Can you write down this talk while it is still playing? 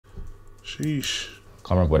Sheesh.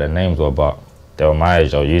 Can't remember what their names were, but they were my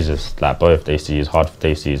age. They were users, like both. They used to use they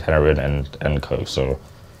used to use heroin and coke. So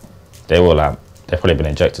they were like, they've probably been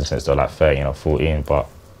injected since they were like 13 or 14, but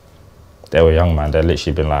they were young, man. They've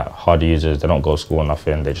literally been like hard users. They don't go to school or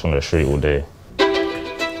nothing. They just on the street all day.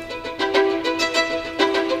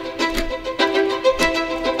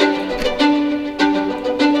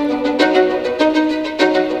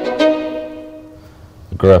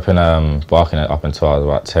 I grew up in Barking up until I was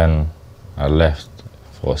about 10. I left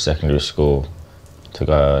for secondary school to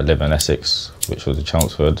go live in Essex, which was in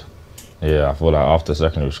Chelmsford. Yeah, I feel like after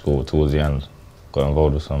secondary school, towards the end, got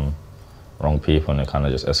involved with some wrong people and it kind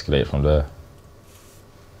of just escalated from there.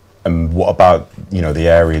 And what about, you know, the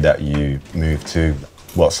area that you moved to?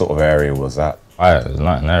 What sort of area was that? There's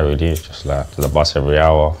nothing there really, it's just like there's a bus every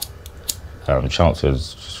hour.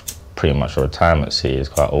 Chelmsford's just pretty much a retirement city, it's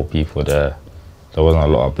quite old people there. There wasn't a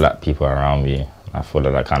lot of black people around me. I feel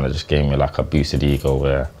like that kind of just gave me like a boosted ego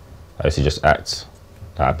where I used to just act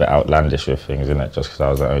like a bit outlandish with things, innit? Just because I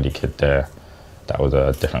was the only kid there that was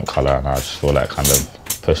a different colour, and I just feel like kind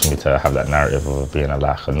of pushed me to have that narrative of being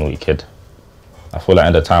like a naughty kid. I feel like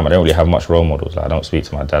at the time I didn't really have much role models. Like, I don't speak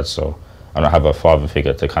to my dad, so I don't have a father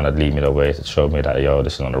figure to kind of lead me the way, to show me that, yo,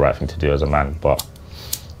 this is not the right thing to do as a man. But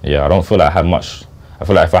yeah, I don't feel like I had much. I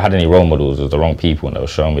feel like if I had any role models, it was the wrong people and they were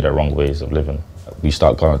showing me the wrong ways of living. We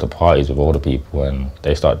start going to parties with older people and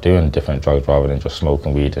they start doing different drugs rather than just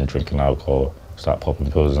smoking weed and drinking alcohol, start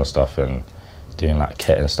popping pills and stuff and doing like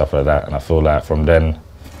ket and stuff like that. And I feel like from then,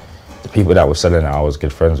 the people that were selling it, I was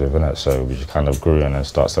good friends with, innit? So we just kind of grew and then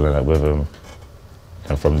start selling it with them.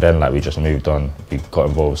 And from then, like, we just moved on. We got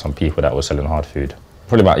involved with some people that were selling hard food.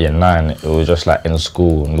 Probably about year 9, it was just like in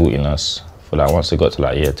school, naughtiness. I feel like once it got to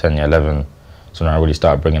like year 10, year 11, so then I really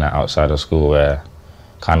started bringing that outside of school where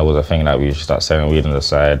kind of was a thing that we used to start selling weed on the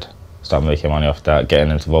side, start making money off that,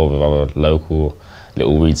 getting involved with other local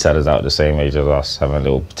little weed sellers out the same age as us, having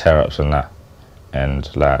little tear-ups and that.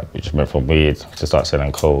 And like, we just went from weed to start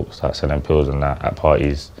selling coke, start selling pills and that at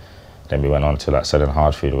parties. Then we went on to like selling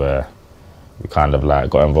hard food where we kind of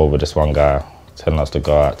like got involved with this one guy telling us to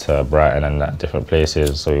go out to Brighton and that different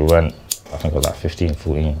places. So we went, I think it was like 15,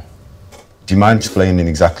 14. Do you mind explaining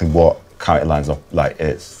exactly what County Lines Up like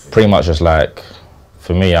is? Pretty much just like,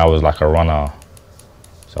 for me, I was like a runner.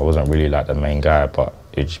 So I wasn't really like the main guy, but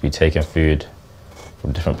it'd just be taking food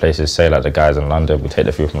from different places. Say like the guys in London, we take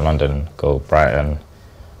the food from London, go Brighton, and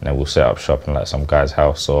then we'll set up shop in like some guy's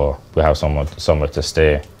house or we'll have somewhere to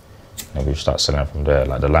stay. And we start selling from there.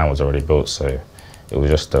 Like the line was already built, so it was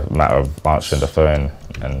just a matter of answering the phone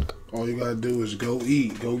and. All you gotta do is go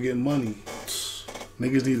eat, go get money.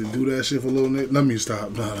 Niggas need to do that shit for a little nigga. Let me stop.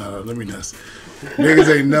 No, let me not.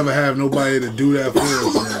 Niggas ain't never have nobody to do that for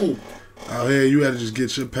us, man. Out here, you had to just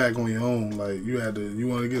get your pack on your own. Like, you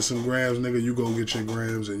want to get some grams, nigga, you go get your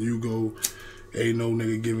grams and you go, ain't no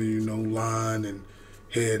nigga giving you no line and,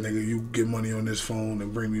 hey, nigga, you get money on this phone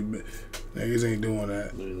and bring me. Niggas ain't doing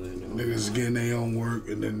that. Niggas getting their own work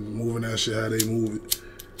and then moving that shit how they move it.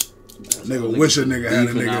 Nigga wish a nigga had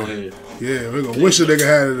a nigga. Yeah, nigga wish a nigga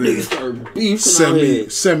had a nigga.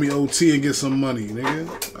 Send me OT and get some money,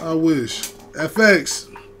 nigga. I wish. FX.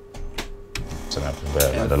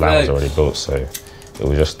 Like, the line was already built, so it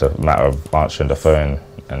was just a matter of answering the phone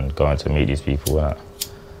and going to meet these people. And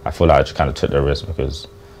I feel like I just kind of took the risk because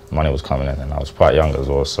money was coming in and I was quite young as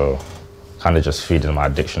well, so kind of just feeding my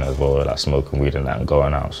addiction as well, like smoking weed and that and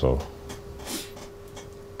going out. So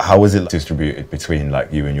how was it distributed between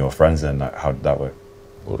like you and your friends and like how did that work?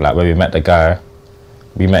 Like when we met the guy,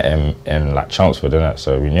 we met him in like Chelmsford, innit?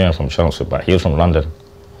 So we knew him from Chelmsford, but he was from London.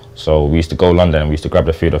 So we used to go to London and we used to grab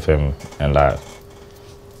the food off him and like, I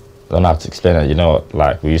don't know how to explain it, you know,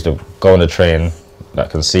 like we used to go on the train, like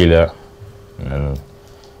conceal it, and then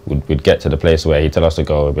we'd get to the place where he'd tell us to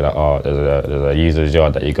go. We'd be like, oh, there's a user's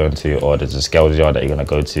yard that you're going to, or there's a scales yard that you're going to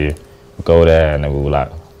go to. We'd go there and then we would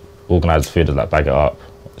like organise the food and like bag it up,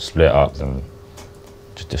 split it up and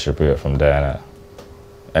just distribute it from there.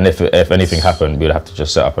 And if anything happened, we'd have to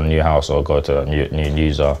just set up a new house or go to a new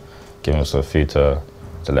user, give him some food to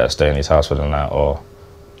let us stay in his house for the night or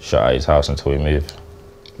shut out his house until we move.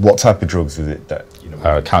 What type of drugs was it that, you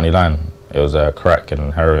know? County line. It was crack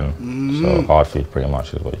and heroin, so hard food pretty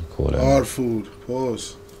much is what you call it. Hard food,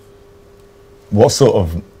 pause. What sort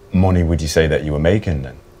of money would you say that you were making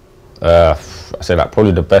then? I say like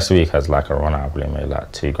probably the best week as like a runner, I probably made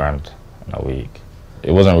like $2,000 in a week.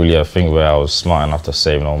 It wasn't really a thing where I was smart enough to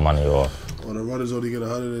save no money or. Well, the runners only get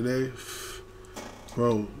 100 a day,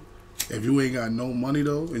 bro. If you ain't got no money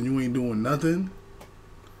though and you ain't doing nothing,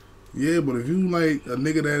 yeah. But if you like a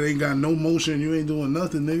nigga that ain't got no motion, you ain't doing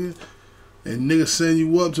nothing, nigga. and niggas send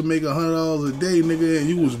you up to make $100 a day, nigga, and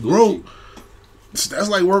you was broke. That's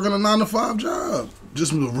like working a 9-to-5 job.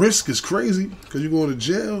 Just the risk is crazy because you going to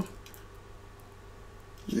jail.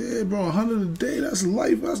 Yeah, bro, 100 a day. That's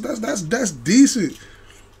life. That's decent.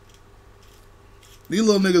 These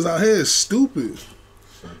little niggas out here is stupid.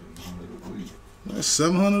 That's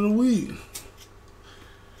 $700 a week.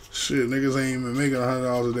 Shit, niggas ain't even making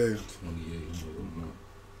 $100 a day.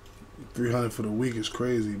 300 for the week is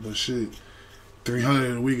crazy, but shit,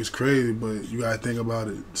 300 a week is crazy. But you gotta think about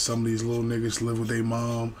it. Some of these little niggas live with their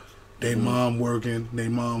mom. They mom working. They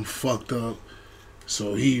mom fucked up.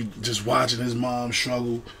 So he just watching his mom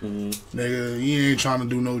struggle. Nigga, he ain't trying to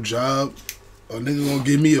do no job. A nigga gonna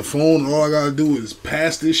give me a phone and all I gotta do is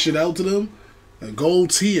pass this shit out to them. A gold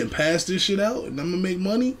tee and pass this shit out and I'm gonna make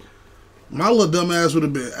money. My little dumb ass would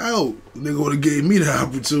have been out. Nigga would have gave me the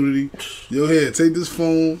opportunity. Yo, here, take this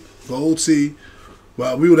phone, gold tee.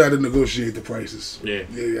 Well, we would have to negotiate the prices. Yeah,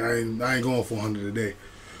 I ain't going for 100 a day.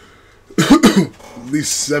 At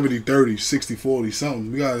least 70-30, 60-40,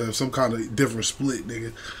 something. We gotta have some kind of different split,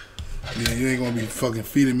 nigga. Yeah, you ain't gonna be fucking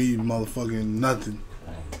feeding me motherfucking nothing.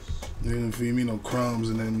 You ain't gonna feed me no crumbs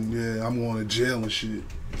and then, yeah, I'm going to jail and shit.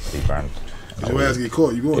 Your ass get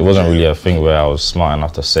caught, you going. It wasn't really a thing where I was smart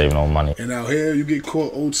enough to save no money. And out here, you get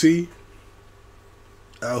caught OT.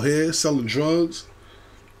 Out here, selling drugs.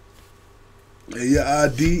 And your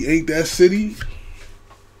ID ain't that city.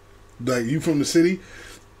 Like, you from the city.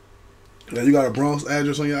 Now you got a Bronx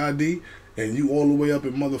address on your ID. And you all the way up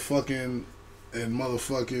in motherfucking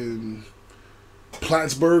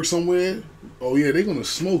Plattsburgh somewhere. Oh, yeah, they gonna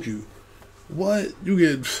smoke you. What? You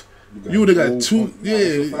would have got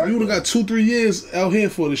 2-3 years out here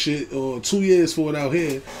for the shit, or 2 years for it out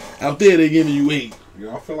here. Out there, they giving you 8.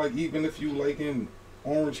 Yeah, I feel like even if you like in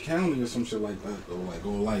Orange County or some shit like that, or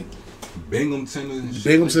like Binghamton and shit.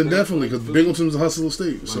 Binghamton like definitely, because Binghamton's a hustle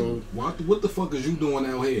state. Like, so what the fuck is you doing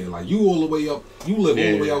out here? Like you all the way up, you live all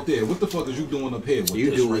the way out there. What the fuck is you doing up here? With you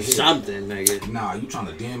this doing right something, nigga? Nah, you trying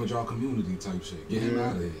to damage our community type shit. Get him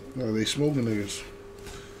out of here. No, they smoking niggas.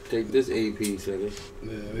 Take this AP, nigga.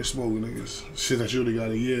 Yeah, they smoking niggas. Shit that you would have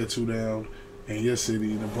got a year or 2 down in your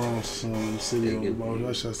city, in the Bronx, some city or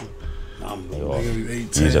Westchester.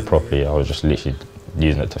 Use it properly. I was just literally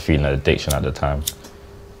using it to feed an addiction at the time.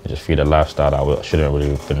 Just feed a lifestyle that I shouldn't really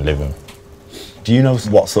have been living. Do you know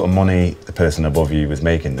what sort of money the person above you was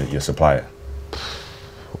making, your supplier?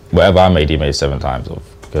 Whatever I made, he made 7 times of.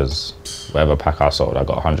 Because whatever pack I sold, I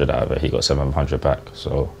got 100 out of it. He got 700 back.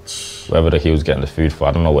 So whatever he was getting the food for,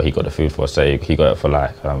 I don't know what he got the food for. Say he got it for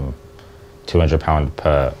like £200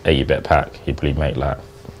 per 80-bit pack. He'd probably make like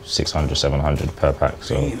 600, 700 per pack.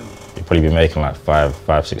 So he'd probably be making like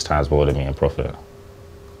 5-6 times more than me in profit.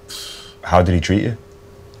 How did he treat you?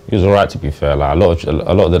 He was alright, to be fair. Like a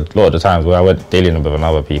lot of the times where I went dealing with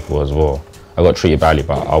other people as well, I got treated badly,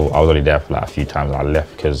 but I was only there for like a few times and I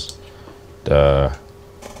left because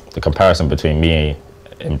the comparison between me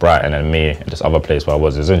in Brighton and me in this other place where I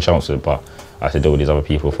was is in Chelmsford, but I had to deal with these other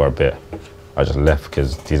people for a bit. I just left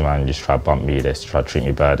because these men used to try to bump me, they used to try to treat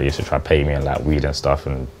me bad, they used to try to pay me in like weed and stuff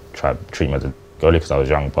and try to treat me as a goalie because I was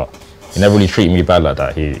young, but he never really treated me bad like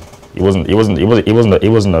that. He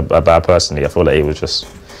wasn't a bad person. I feel like he was just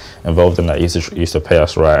involved in that. He used to pay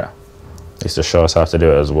us right. He used to show us how to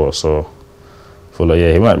do it as well. So I feel like,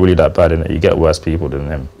 yeah, he weren't really that bad in it. You get worse people than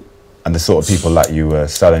him. And the sort of people that you were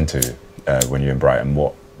selling to when you were in Brighton,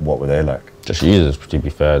 what were they like? Just users, to be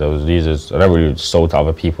fair. There was users. I never really sold to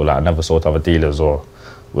other people. Like I never sold to other dealers or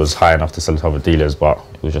was high enough to sell to other dealers, but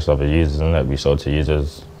it was just other users, isn't it? We sold to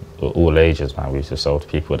users all ages, man. We used to sell to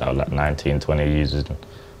people that were like 19, 20 users, and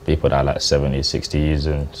people that were like 70, 60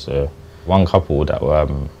 users. So one couple that were,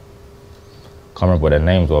 can't remember what their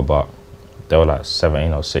names were, but they were like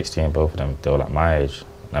 17 or 16, both of them. They were like my age.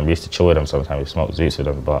 And we used to chill with them sometimes. We smoked zoots with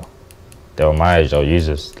them, but they were my age. They were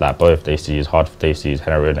users, like both. They used to use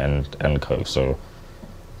heroin and coke. So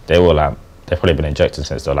they were like, they've probably been injected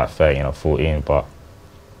since they were like 13 or 14, but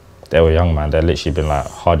they were young, man. They've literally been like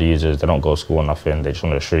hard users. They don't go to school or nothing. They just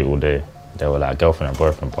on the street all day. They were like girlfriend and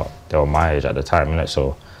boyfriend, but they were my age at the time, innit?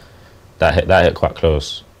 So that hit quite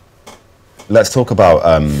close. Let's talk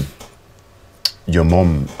about your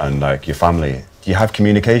mum and like your family. Do you have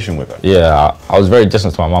communication with her? Yeah, I was very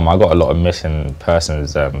distant to my mum. I got a lot of missing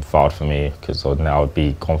persons filed for me because I would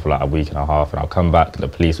be gone for like a week and a half, and I'll come back. The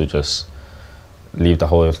police would just leave the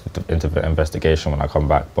whole investigation when I come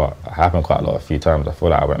back. But it happened quite a few times. I feel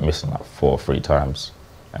like I went missing like 4 or 3 times,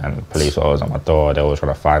 and police were always at my door. They were always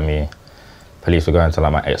trying to find me. Police were going to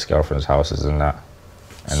like my ex-girlfriend's houses and that,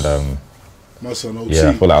 and my son OT. yeah,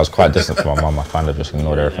 I feel like I was quite distant to my mum. I kind of just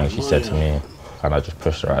ignored everything she said to me. kind of just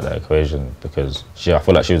pushed her out of the equation because I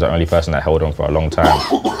feel like she was the only person that held on for a long time,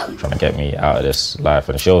 trying to get me out of this life.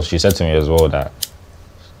 And she said to me as well that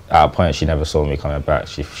at a point she never saw me coming back.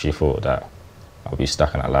 She thought that I'll be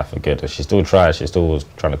stuck in that life for good. And she still tried. She still was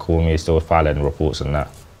trying to call me, still filing reports and that.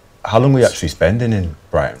 How long were you actually spending in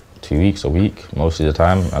Brighton? 2 weeks, a week, most of the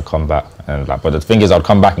time. I'd come back and like, but the thing is, I'd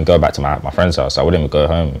come back and go back to my friend's house. I wouldn't even go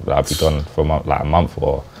home. I'd be gone for a month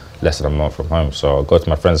or less than a month from home. So I'd go to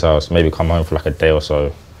my friend's house, maybe come home for like a day or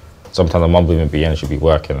so. Sometimes my mum would even be in, she'd be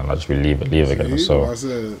working, and I'd just be leave again. So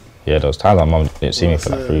yeah, there was times my mum didn't see me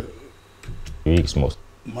for like 3 weeks most.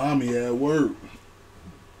 Mommy at work.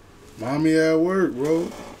 Mommy at work, bro.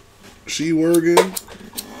 She working.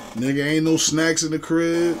 Nigga ain't no snacks in the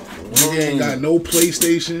crib. Nigga ain't got no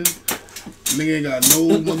PlayStation. Nigga ain't got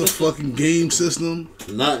no motherfucking game system.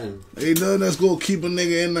 Nothing. Ain't nothing that's gonna keep a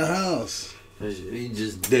nigga in the house. He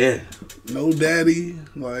just there. No daddy.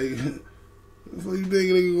 Like, what the fuck you think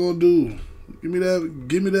a nigga gonna do?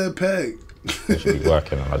 Give me that pack. I should be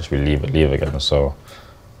working and I'd just be leave again. So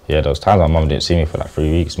yeah, there was times my mum didn't see me for like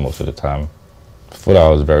 3 weeks most of the time. I thought I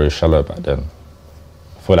was very shallow back then.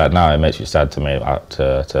 I feel like now it makes you sad to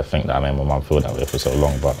think that I made my mum feel that way for so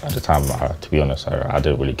long, but at the time, to be honest, I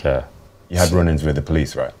didn't really care. You had run-ins with the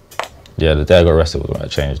police, right? Yeah, the day I got arrested was when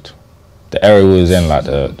it changed. The area we was in, like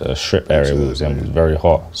the strip area we was in, was very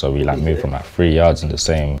hot, so we like moved from like 3 yards in the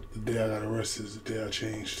same. The day I got arrested is the day I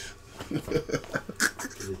changed. The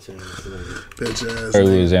area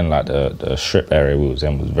we was in, like the strip area we was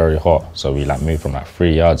in, was very hot, so we like moved from like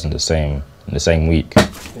 3 yards in the same week.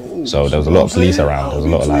 So there was a lot of police around. There was a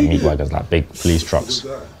lot of like meat wagons, like big police trucks.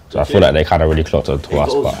 So I feel like they kind of really clocked onto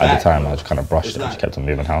us, but at the time I just kind of brushed it and just kept on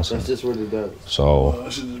moving houses. So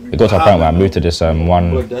it got to a point where I moved to this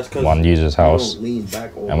one user's house,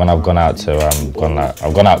 and when I've gone out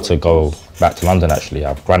to go back to London, actually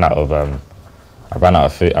I've run out of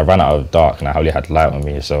food. I ran out of dark, and I only had light on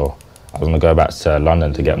me. So I was gonna go back to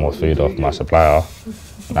London to get more food off my supplier.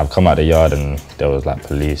 And I've come out the yard and there was like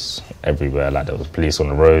police everywhere. Like there was police on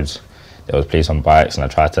the roads, there was police on bikes, and I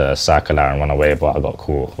tried to cycle out and run away, but I got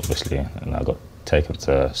caught, obviously, and I got taken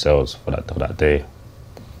to cells for that day.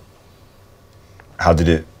 How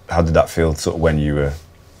did that feel sort of when you were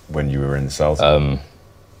in the cells?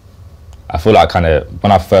 I feel like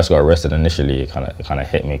when I first got arrested initially, it kind of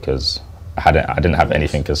hit me because I didn't have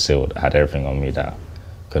anything concealed. I had everything on me that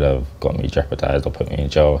could have got me jeopardized or put me in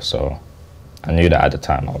jail. So I knew that at the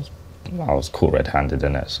time I was caught red-handed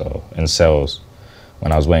in it. So in cells,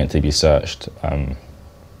 when I was waiting to be searched,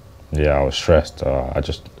 yeah, I was stressed. All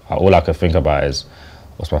I could think about is,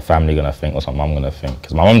 what's my family gonna think? What's my mum gonna think?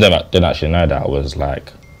 Because my mum didn't actually know that I was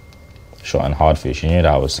like shotting hard food. She knew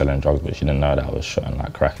that I was selling drugs, but she didn't know that I was shotting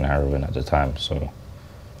like crack and heroin at the time. So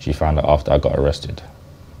she found out after I got arrested.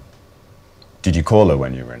 Did you call her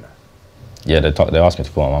when you were in there? Yeah, they asked me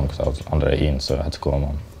to call my mum because I was under 18, so I had to call my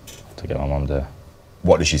mum to get my mum there.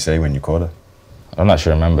 What did she say when you called her? I don't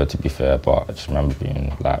actually remember, to be fair, but I just remember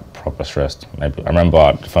being like proper stressed. Maybe I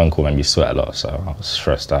remember the phone call made me sweat a lot, so I was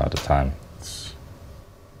stressed out at the time.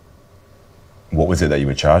 What was it that you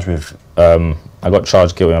were charged with? I got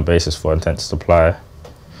charged guilty on basis for intent to supply,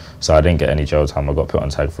 so I didn't get any jail time. I got put on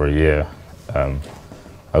tag for a year. I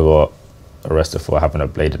got arrested for having a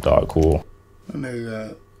bladed dart call.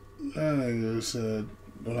 That nigga said,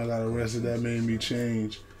 when I got arrested, that made me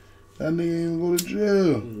change. That nigga didn't even go to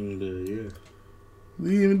jail. Yeah. He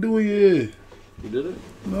didn't even do it yet. You did it?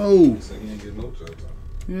 No. So he ain't get no jail time.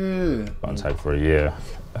 Yeah. On tag for a year.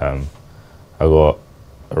 I got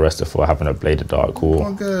arrested for having a bladed dart call.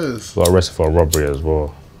 Punk ass. Got arrested for a robbery as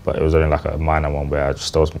well, but it was only like a minor one where I just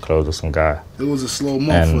stole some clothes of some guy. It was a slow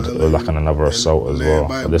month. And it was like another assault as well.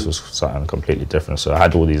 But this was something completely different. So I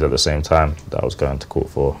had all these at the same time that I was going to court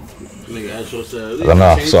for. Nigga, I don't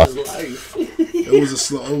know. So it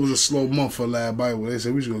was a slow month for Lad Bible. They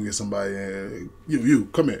said we should go get somebody. You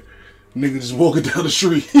come here. Nigga just walking down the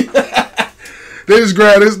street. They just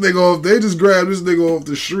grabbed this nigga off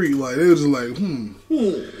the street. Like they was just like,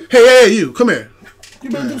 Hey, you come here. You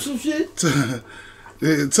better do some shit.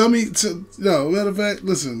 Tell me. No, matter of fact,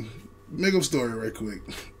 listen. Make up a story right quick.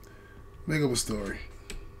 Make up a story.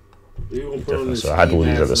 So I had all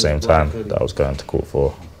these at the same time that I was going to court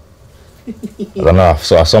for. I don't know.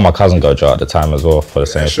 So I saw my cousin go to jail at the time as well for the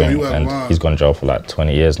same thing, and he's gone to jail for like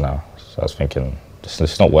 20 years now. So I was thinking,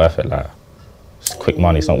 it's not worth it. Like, it's quick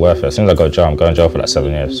money. It's not worth it. As soon as I go to jail, I'm going to jail for like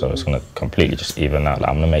 7 years. So it's gonna completely just even out. Like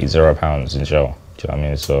I'm gonna make £0 in jail. Do you know what I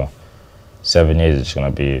mean? So 7 years is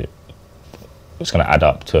gonna be. It's gonna add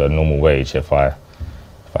up to a normal wage if I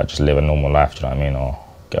just live a normal life. Do you know what I mean? Or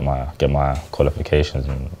get my qualifications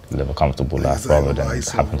and live a comfortable life rather than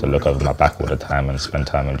having to look over my back all the time and spend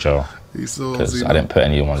time in jail. Because I didn't put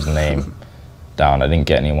anyone's name down. I didn't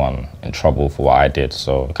get anyone in trouble for what I did,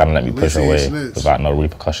 so it kind of let me push away without no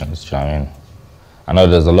repercussions. Do you know what I mean? I know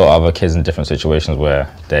there's a lot of other kids in different situations where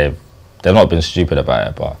they've not been stupid about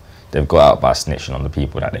it, but they've got out by snitching on the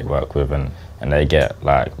people that they work with, and they get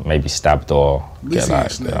like maybe stabbed or get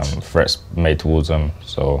like threats made towards them.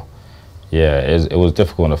 So yeah, it was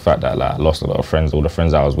difficult in the fact that like I lost a lot of friends. All the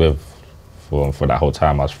friends I was with for that whole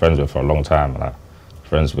time, I was friends with for a long time. Like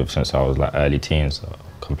friends with since I was like early teens. So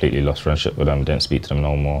completely lost friendship with them. Didn't speak to them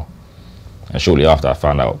no more. And shortly after, I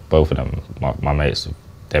found out both of them, my mates,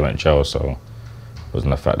 they went to jail. So it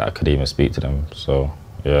wasn't the fact that I could even speak to them. So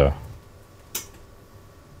yeah.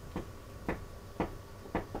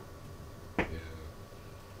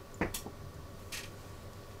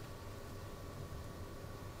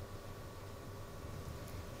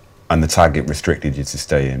 And the target restricted you to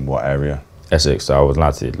stay in what area? Essex. So I wasn't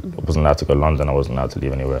allowed to go to London. I wasn't allowed to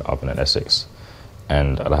leave anywhere other than Essex.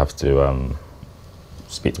 And I'd have to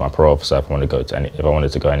speak to my parole officer if I wanted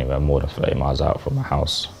to go anywhere more than 30 miles out from my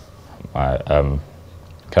house. My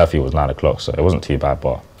curfew was 9 o'clock, so it wasn't too bad,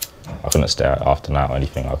 but I couldn't stay out after night or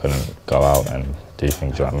anything. I couldn't go out and do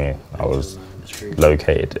things, do you know what I mean? I was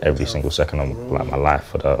located every single second of like my life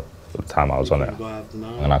for the time I was on it.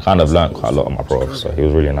 And I kind of learned quite a lot on my parole officer. He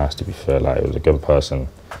was really nice, to be fair. Like, he was a good person.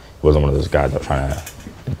 He wasn't one of those guys that were trying to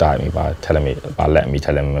indict me by letting me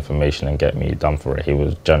tell him information and get me done for it. He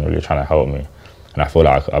was generally trying to help me. And I feel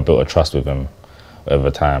like I built a trust with him over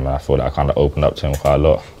time, and I feel like I kind of opened up to him quite a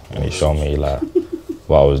lot. And he showed me like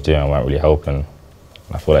what I was doing weren't really helping. And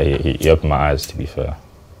I feel like he opened my eyes, to be fair.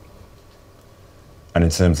 And in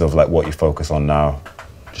terms of like what you focus on now?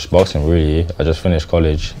 Just boxing, really. I just finished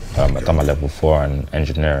college. I've done my level 4 in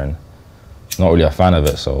engineering. Not really a fan of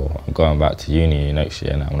it, so I'm going back to uni next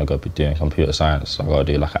year, and I'm gonna go be doing computer science. So I gotta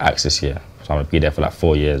do like an Axis year. So I'm gonna be there for like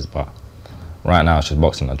 4 years, but right now it's just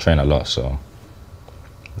boxing. I train a lot, so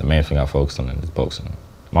the main thing I focused on is boxing.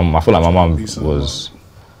 I feel like my mum was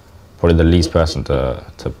probably the least person to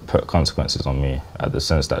put consequences on me, at the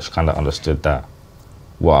sense that she kind of understood that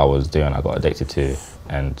what I was doing I got addicted to,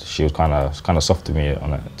 and she was kind of soft to me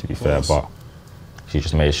on it, to be fair, but she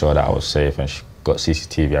just made sure that I was safe, and she got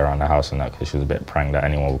CCTV around the house and that, because she was a bit praying that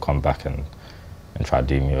anyone would come back and try to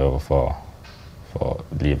do me over for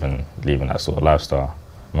leaving that sort of lifestyle.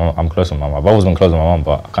 I'm close with my mum. I've always been close with my mum,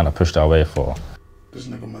 but I kind of pushed her away for. This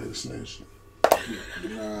nigga might have snitched.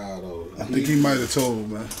 Nah, though. I think he might have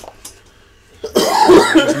told, man. This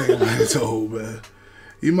nigga might have told, man.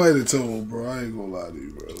 He might have told, bro. I ain't gonna lie to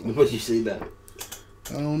you, bro. What you say that?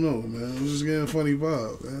 I don't know, man. I was just getting a funny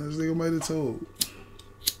vibe, man. This nigga might have told.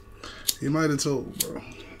 He might have told, bro.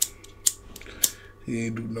 He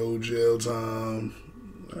ain't do no jail time.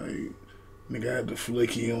 Like, nigga had the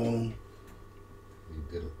flicky on him.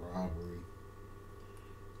 He did a robbery.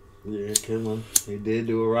 Yeah, come on. He did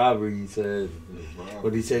do a robbery, he said.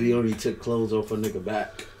 But he said he only took clothes off a nigga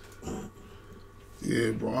back.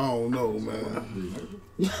 Yeah, bro, I don't know, man.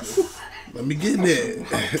 Let me get in there.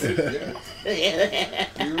 That's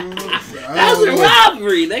a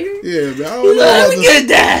robbery, nigga. Yeah, man, I don't know about this. Get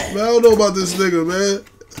that. Man, I don't know about this nigga, man.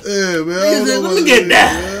 Yeah, man, I don't know about this nigga. Man,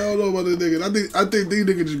 I don't know about this nigga. I think these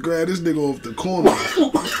niggas just grabbed this nigga off the corner.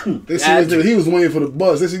 They said this nigga, he was waiting for the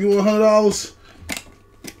bus. They said, you want $100?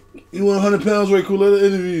 You want 100 pounds right quick? Let her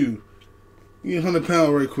interview you. You get 100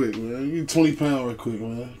 pounds right quick, man. You get 20 pounds right quick,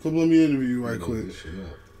 man. Come let me interview you right quick.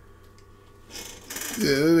 Yeah,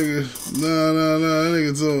 that nigga, nah, that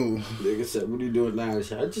nigga told. Nigga said, what are you doing now? He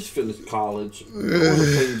said, I just finished college.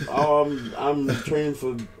 I'm training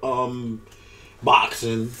for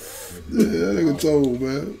boxing. Yeah, that nigga told,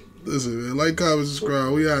 man. Listen, man, like, comment,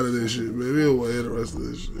 subscribe. We out of this shit, man. We don't want to hear the rest of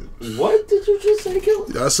this shit. What did you just say,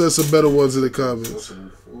 Kelly? I said some better ones in the comments.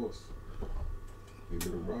 He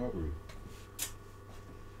did a robbery.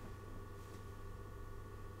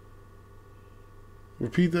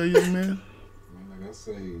 Repeat that, young man. Like I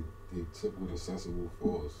say, he took with accessible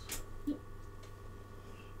force.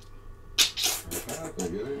 What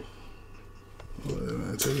happened, get it? Well,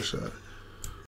 man, take a shot.